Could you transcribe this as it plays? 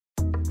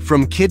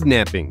From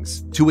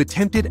kidnappings to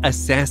attempted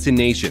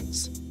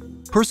assassinations,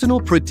 personal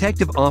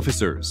protective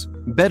officers,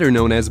 better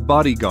known as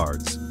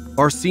bodyguards,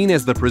 are seen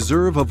as the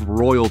preserve of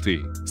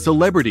royalty,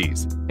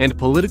 celebrities, and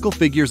political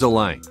figures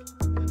alike.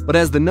 But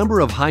as the number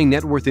of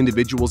high-net-worth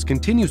individuals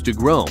continues to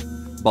grow,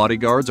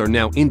 bodyguards are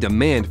now in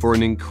demand for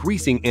an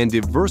increasing and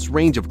diverse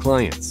range of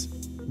clients.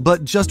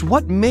 But just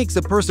what makes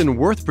a person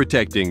worth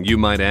protecting, you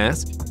might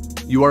ask?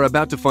 You are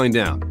about to find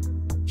out.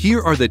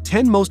 Here are the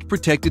 10 most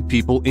protected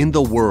people in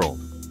the world.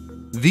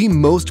 The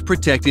most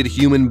protected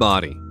human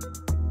body.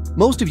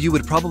 Most of you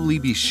would probably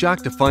be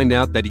shocked to find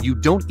out that you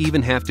don't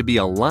even have to be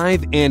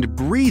alive and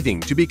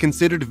breathing to be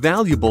considered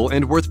valuable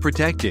and worth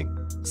protecting.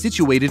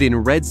 Situated in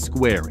Red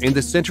Square in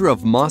the center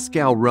of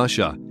Moscow,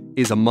 Russia,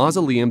 is a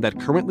mausoleum that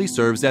currently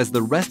serves as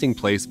the resting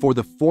place for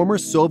the former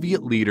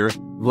Soviet leader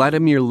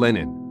Vladimir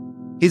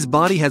Lenin. His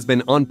body has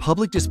been on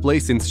public display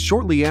since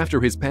shortly after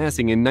his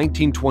passing in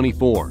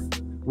 1924.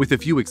 With a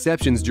few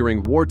exceptions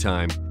during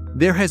wartime,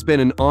 there has been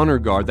an honor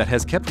guard that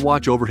has kept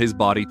watch over his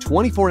body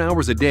 24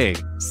 hours a day,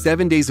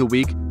 7 days a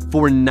week,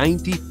 for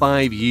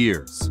 95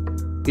 years.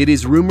 It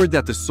is rumored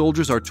that the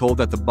soldiers are told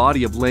that the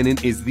body of Lenin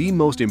is the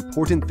most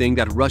important thing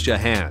that Russia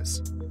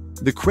has.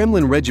 The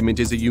Kremlin Regiment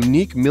is a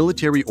unique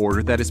military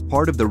order that is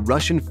part of the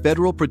Russian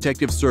Federal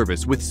Protective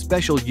Service with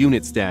special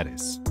unit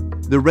status.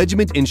 The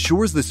regiment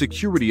ensures the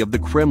security of the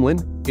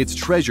Kremlin, its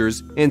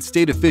treasures, and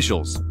state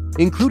officials,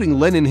 including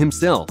Lenin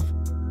himself.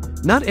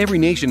 Not every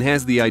nation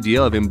has the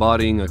idea of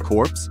embodying a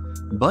corpse,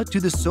 but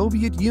to the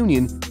Soviet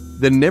Union,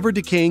 the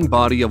never-decaying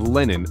body of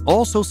Lenin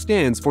also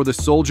stands for the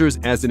soldiers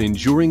as an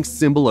enduring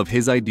symbol of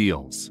his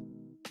ideals.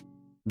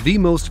 The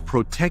most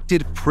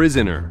protected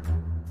prisoner.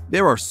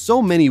 There are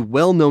so many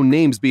well-known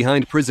names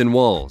behind prison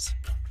walls.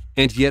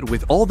 And yet,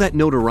 with all that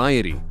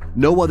notoriety,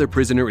 no other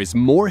prisoner is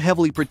more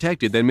heavily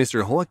protected than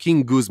Mr.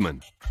 Joaquin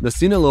Guzman, the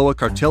Sinaloa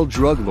cartel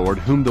drug lord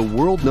whom the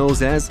world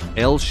knows as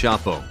El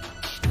Chapo.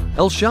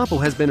 El Chapo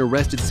has been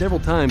arrested several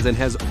times and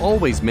has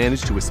always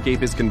managed to escape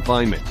his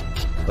confinement.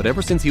 But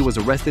ever since he was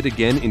arrested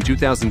again in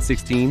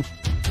 2016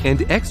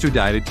 and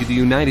extradited to the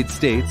United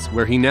States,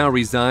 where he now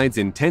resides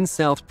in 10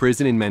 South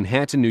Prison in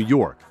Manhattan, New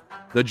York,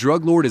 the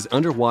drug lord is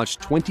under watch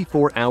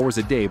 24 hours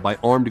a day by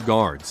armed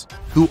guards,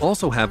 who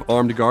also have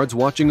armed guards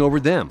watching over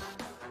them.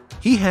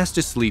 He has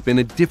to sleep in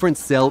a different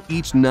cell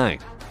each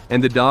night,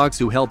 and the dogs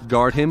who help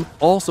guard him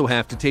also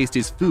have to taste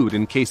his food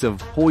in case of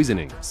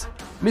poisonings.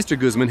 Mr.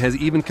 Guzman has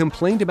even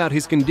complained about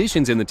his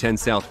conditions in the 10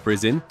 South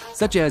prison,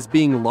 such as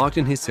being locked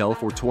in his cell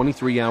for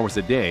 23 hours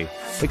a day,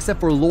 except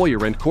for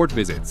lawyer and court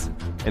visits,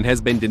 and has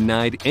been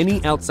denied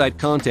any outside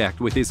contact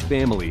with his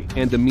family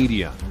and the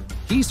media.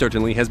 He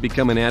certainly has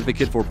become an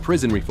advocate for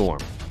prison reform.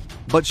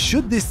 But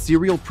should this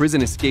serial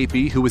prison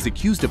escapee, who is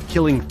accused of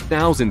killing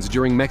thousands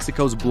during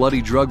Mexico's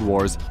bloody drug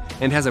wars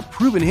and has a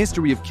proven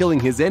history of killing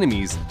his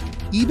enemies,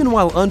 even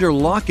while under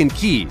lock and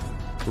key,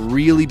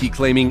 really be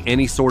claiming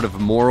any sort of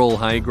moral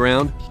high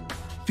ground?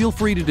 Feel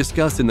free to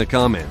discuss in the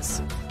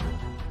comments.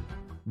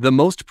 The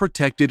most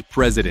protected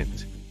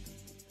president.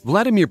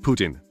 Vladimir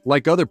Putin,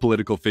 like other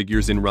political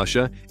figures in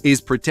Russia,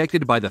 is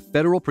protected by the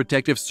Federal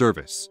Protective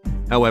Service.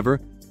 However,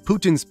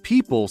 Putin's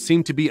people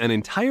seem to be an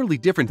entirely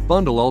different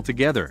bundle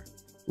altogether.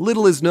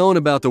 Little is known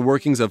about the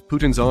workings of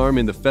Putin's arm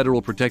in the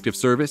Federal Protective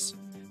Service.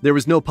 There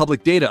is no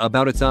public data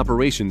about its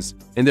operations,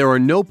 and there are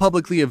no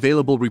publicly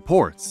available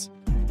reports.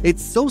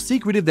 It's so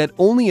secretive that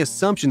only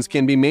assumptions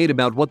can be made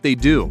about what they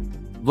do.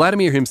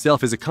 Vladimir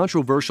himself is a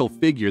controversial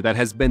figure that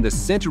has been the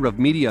center of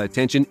media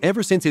attention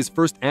ever since his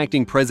first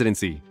acting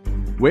presidency,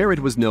 where it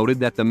was noted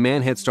that the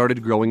man had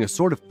started growing a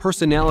sort of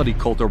personality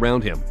cult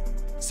around him,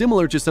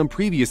 similar to some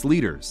previous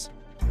leaders.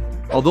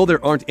 Although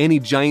there aren't any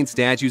giant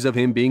statues of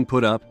him being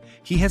put up,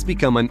 he has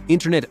become an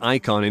internet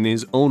icon in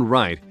his own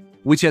right,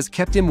 which has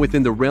kept him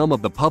within the realm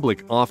of the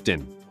public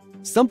often,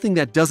 something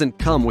that doesn't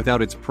come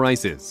without its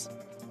prices.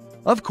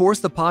 Of course,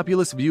 the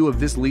populist view of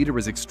this leader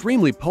is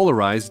extremely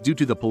polarized due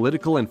to the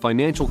political and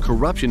financial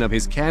corruption of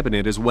his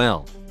cabinet as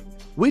well,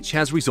 which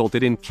has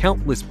resulted in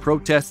countless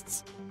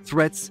protests,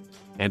 threats,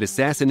 and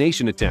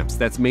assassination attempts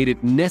that's made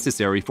it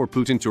necessary for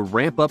Putin to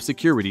ramp up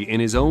security in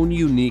his own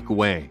unique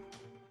way.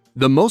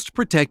 The most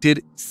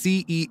protected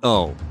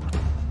CEO.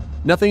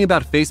 Nothing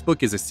about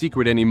Facebook is a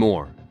secret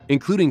anymore,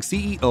 including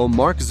CEO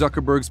Mark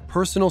Zuckerberg's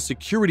personal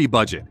security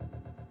budget.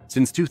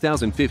 Since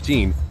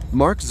 2015,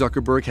 Mark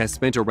Zuckerberg has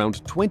spent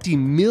around $20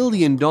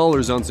 million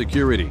on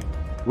security,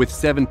 with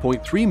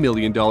 $7.3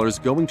 million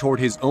going toward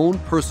his own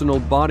personal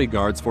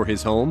bodyguards for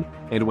his home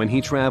and when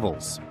he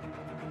travels.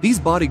 These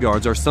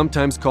bodyguards are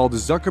sometimes called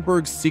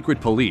Zuckerberg's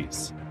secret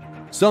police.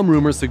 Some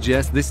rumors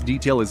suggest this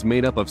detail is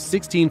made up of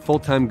 16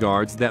 full-time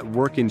guards that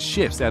work in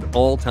shifts at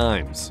all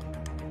times.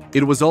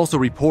 It was also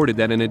reported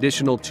that an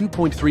additional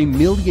 $2.3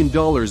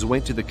 million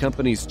went to the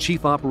company's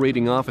chief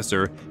operating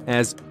officer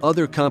as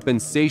other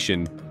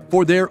compensation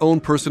for their own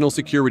personal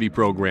security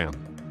program.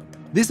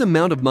 This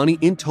amount of money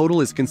in total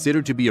is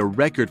considered to be a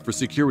record for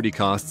security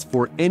costs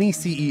for any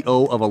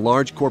CEO of a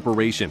large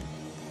corporation.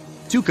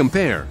 To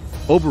compare,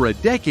 over a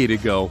decade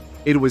ago,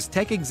 It was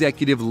tech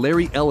executive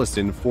Larry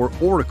Ellison for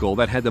Oracle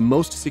that had the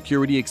most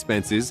security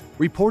expenses,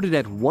 reported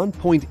at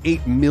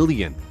 $1.8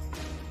 million.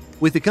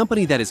 With a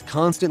company that is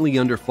constantly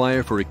under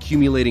fire for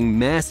accumulating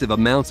massive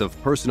amounts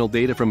of personal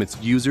data from its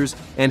users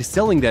and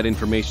selling that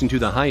information to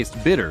the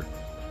highest bidder,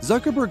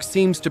 Zuckerberg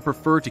seems to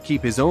prefer to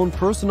keep his own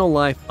personal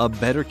life a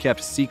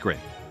better-kept secret.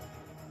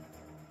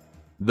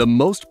 The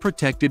most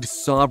protected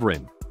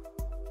sovereign.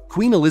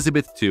 Queen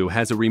Elizabeth II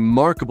has a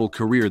remarkable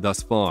career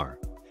thus far.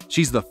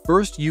 She's the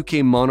first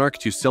UK monarch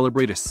to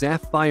celebrate a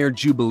Sapphire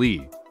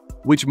Jubilee,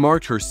 which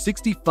marked her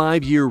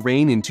 65-year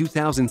reign in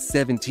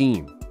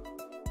 2017.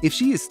 If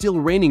she is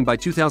still reigning by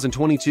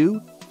 2022,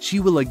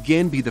 she will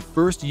again be the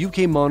first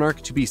UK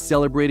monarch to be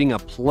celebrating a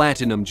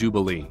Platinum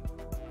Jubilee.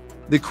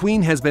 The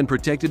Queen has been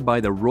protected by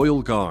the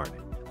Royal Guard,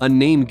 a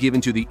name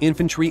given to the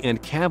infantry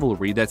and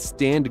cavalry that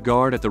stand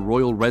guard at the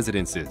royal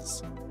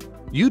residences.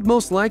 You'd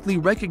most likely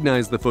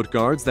recognize the foot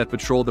guards that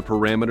patrol the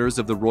perimeters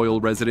of the royal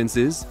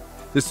residences,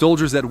 the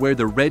soldiers that wear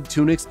the red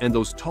tunics and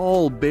those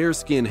tall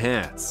bearskin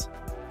hats.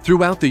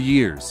 Throughout the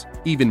years,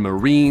 even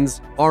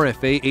Marines,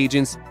 RFA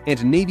agents,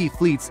 and Navy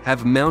fleets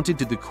have mounted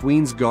to the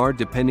Queen's Guard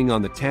depending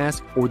on the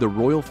task or the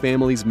royal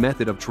family's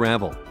method of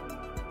travel.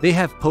 They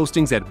have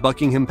postings at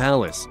Buckingham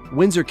Palace,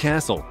 Windsor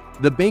Castle,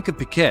 the Bank of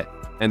Piquet,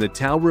 and the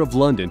Tower of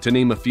London, to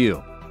name a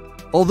few.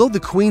 Although the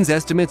Queen's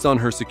estimates on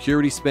her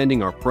security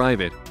spending are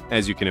private,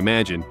 as you can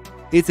imagine,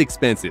 it's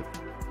expensive.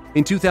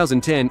 In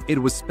 2010, it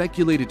was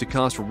speculated to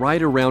cost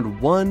right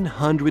around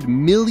 100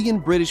 million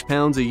British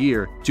pounds a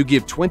year to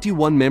give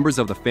 21 members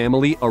of the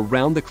family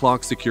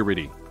around-the-clock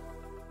security.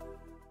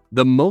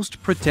 The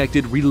most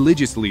protected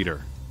religious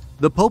leader.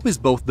 The Pope is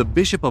both the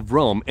Bishop of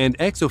Rome and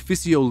ex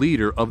officio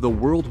leader of the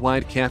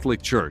worldwide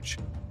Catholic Church.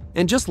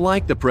 And just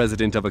like the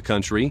president of a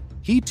country,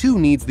 he too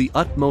needs the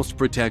utmost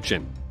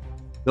protection.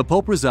 The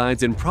Pope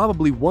resides in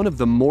probably one of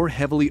the more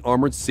heavily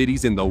armored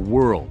cities in the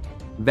world,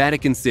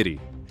 Vatican City,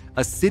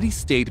 a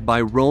city-state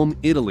by Rome,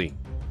 Italy.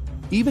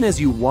 Even as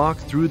you walk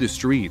through the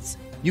streets,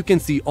 you can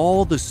see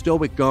all the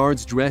stoic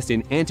guards dressed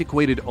in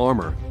antiquated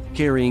armor,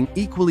 carrying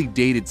equally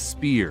dated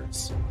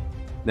spears.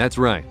 That's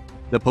right,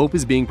 the Pope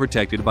is being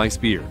protected by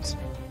spears.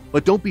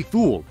 But don't be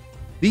fooled.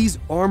 These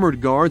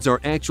armored guards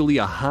are actually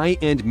a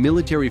high-end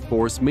military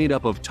force made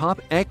up of top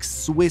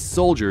ex-Swiss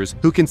soldiers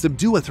who can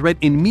subdue a threat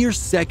in mere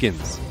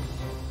seconds.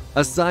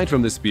 Aside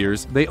from the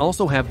spears, they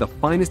also have the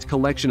finest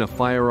collection of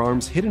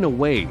firearms hidden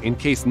away in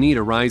case need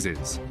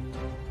arises.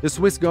 The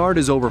Swiss Guard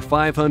is over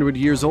 500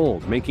 years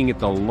old, making it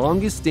the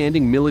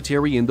longest-standing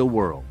military in the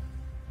world.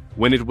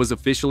 When it was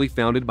officially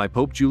founded by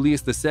Pope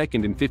Julius II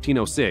in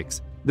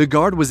 1506, the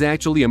Guard was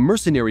actually a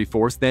mercenary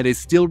force that is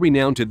still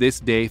renowned to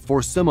this day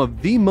for some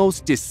of the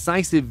most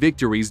decisive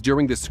victories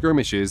during the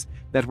skirmishes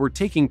that were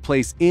taking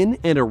place in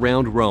and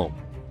around Rome.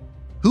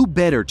 Who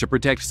better to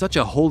protect such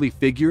a holy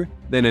figure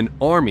than an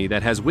army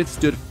that has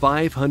withstood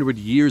 500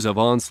 years of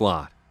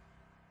onslaught?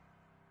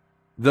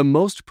 The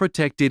most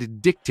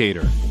protected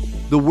dictator.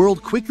 The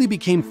world quickly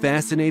became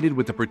fascinated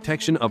with the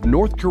protection of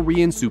North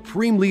Korean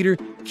Supreme Leader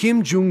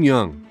Kim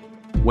Jong-un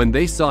when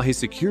they saw his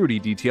security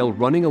detail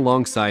running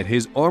alongside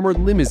his armored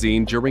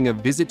limousine during a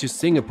visit to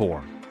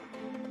Singapore.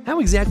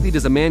 How exactly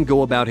does a man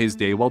go about his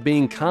day while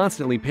being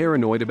constantly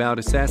paranoid about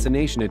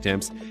assassination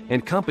attempts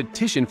and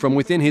competition from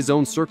within his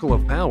own circle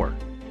of power?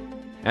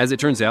 As it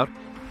turns out,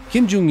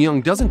 Kim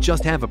Jong-un doesn't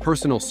just have a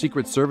personal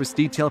Secret Service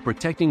detail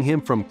protecting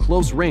him from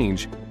close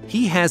range,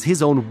 he has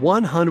his own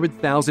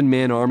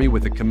 100,000-man army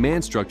with a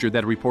command structure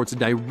that reports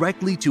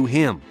directly to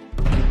him.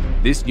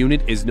 This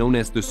unit is known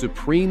as the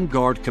Supreme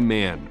Guard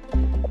Command.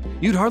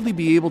 You'd hardly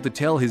be able to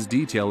tell his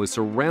detail is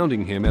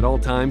surrounding him at all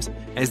times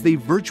as they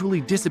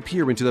virtually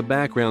disappear into the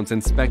backgrounds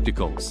and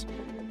spectacles.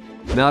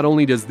 Not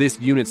only does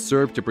this unit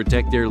serve to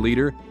protect their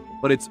leader,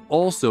 but it's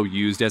also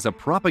used as a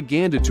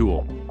propaganda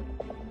tool.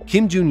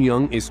 Kim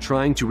Jong-un is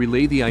trying to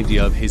relay the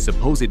idea of his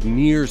supposed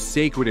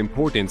near-sacred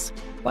importance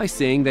by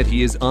saying that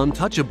he is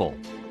untouchable,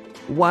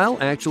 while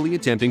actually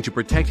attempting to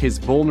protect his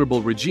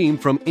vulnerable regime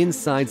from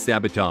inside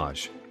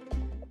sabotage.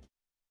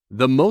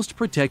 The most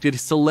protected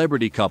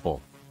celebrity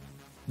couple.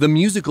 The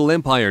musical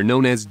empire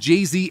known as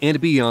Jay-Z and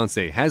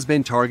Beyoncé has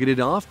been targeted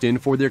often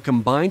for their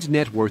combined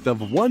net worth of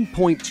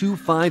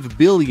 $1.25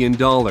 billion.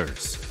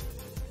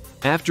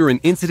 After an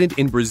incident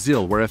in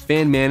Brazil where a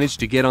fan managed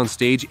to get on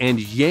stage and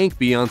yank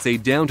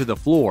Beyoncé down to the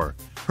floor,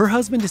 her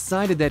husband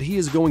decided that he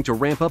is going to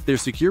ramp up their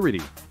security.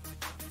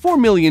 $4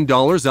 million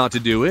ought to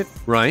do it,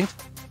 right?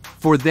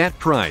 For that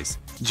price,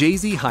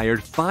 Jay-Z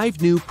hired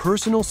 5 new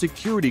personal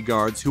security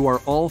guards who are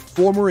all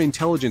former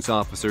intelligence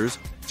officers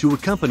to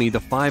accompany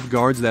the 5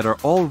 guards that are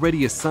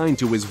already assigned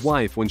to his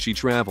wife when she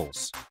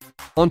travels.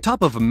 On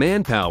top of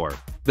manpower,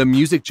 the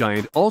music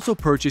giant also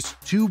purchased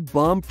 2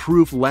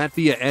 bomb-proof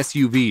Latvia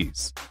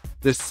SUVs,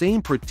 the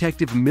same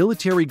protective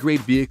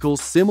military-grade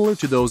vehicles similar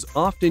to those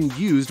often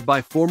used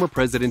by former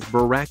President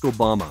Barack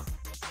Obama.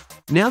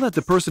 Now that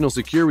the personal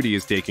security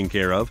is taken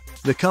care of,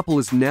 the couple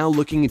is now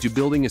looking into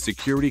building a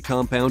security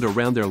compound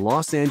around their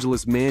Los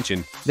Angeles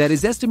mansion that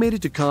is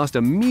estimated to cost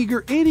a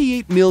meager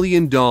 $88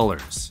 million.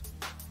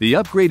 The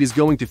upgrade is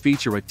going to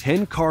feature a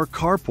 10-car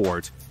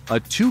carport, a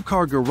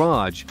 2-car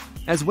garage,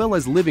 as well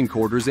as living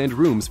quarters and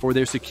rooms for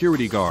their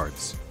security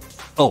guards.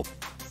 Oh,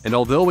 and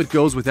although it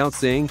goes without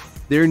saying,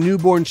 their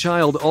newborn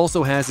child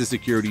also has a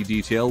security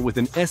detail with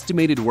an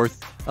estimated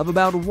worth of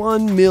about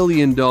 $1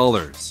 million.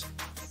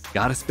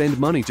 Gotta spend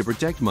money to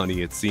protect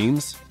money, it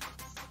seems.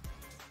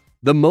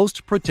 The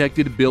most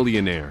protected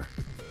billionaire.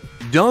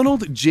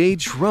 Donald J.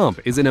 Trump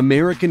is an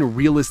American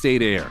real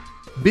estate heir,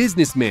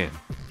 businessman,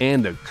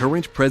 and the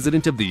current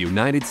president of the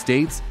United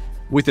States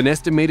with an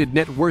estimated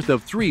net worth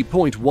of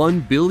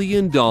 $3.1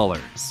 billion.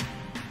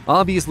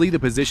 Obviously, the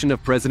position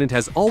of president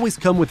has always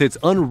come with its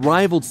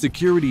unrivaled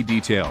security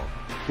detail,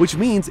 which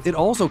means it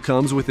also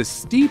comes with a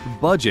steep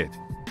budget.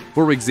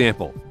 For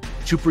example,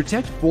 to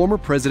protect former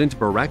President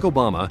Barack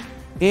Obama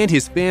and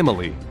his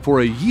family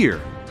for a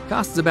year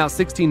costs about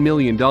 $16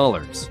 million.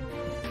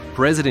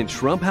 President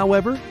Trump,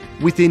 however,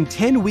 within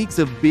 10 weeks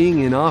of being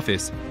in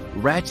office,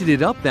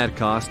 ratcheted up that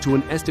cost to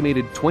an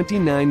estimated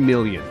 $29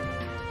 million.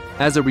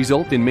 As a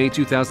result, in May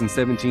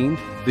 2017,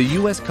 the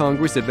U.S.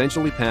 Congress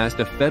eventually passed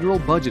a federal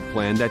budget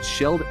plan that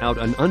shelled out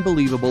an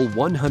unbelievable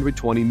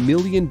 $120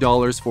 million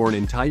for an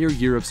entire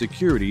year of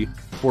security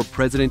for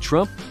President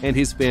Trump and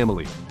his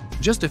family,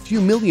 just a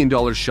few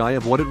 $million shy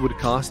of what it would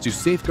cost to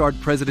safeguard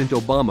President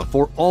Obama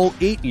for all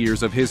 8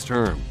 years of his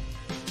term.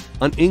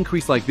 An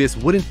increase like this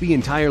wouldn't be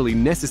entirely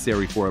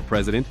necessary for a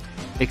president,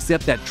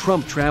 except that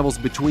Trump travels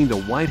between the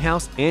White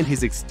House and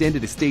his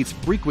extended estates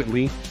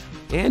frequently,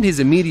 and his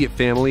immediate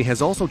family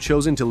has also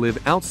chosen to live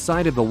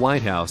outside of the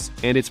White House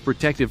and its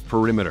protective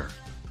perimeter.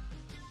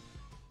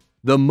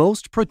 The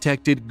most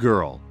protected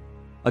girl.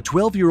 A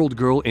 12-year-old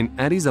girl in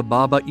Addis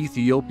Ababa,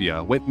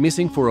 Ethiopia, went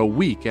missing for a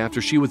week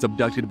after she was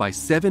abducted by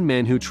 7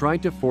 men who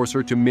tried to force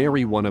her to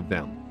marry one of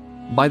them.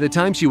 By the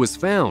time she was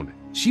found,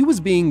 she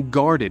was being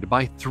guarded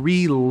by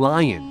 3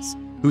 lions,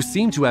 who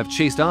seemed to have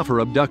chased off her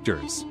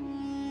abductors.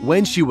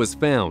 When she was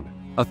found,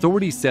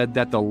 authorities said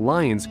that the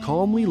lions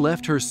calmly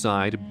left her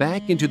side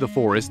back into the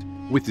forest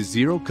with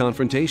 0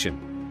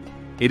 confrontation.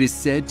 It is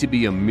said to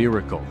be a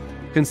miracle,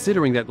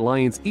 considering that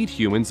lions eat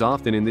humans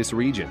often in this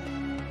region.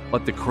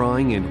 But the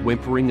crying and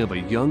whimpering of a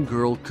young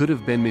girl could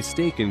have been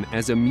mistaken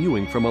as a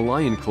mewing from a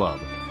lion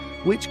club,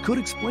 which could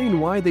explain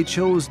why they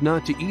chose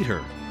not to eat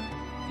her.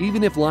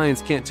 Even if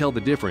lions can't tell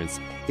the difference,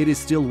 it is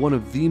still one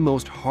of the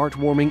most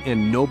heartwarming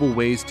and noble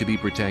ways to be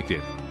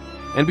protected.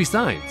 And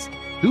besides,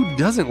 who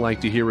doesn't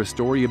like to hear a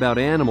story about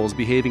animals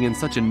behaving in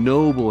such a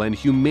noble and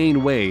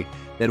humane way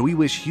that we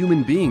wish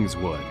human beings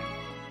would?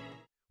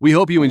 We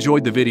hope you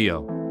enjoyed the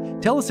video.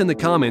 Tell us in the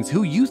comments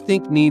who you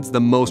think needs the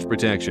most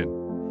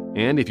protection.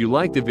 And if you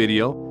liked the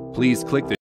video, please click the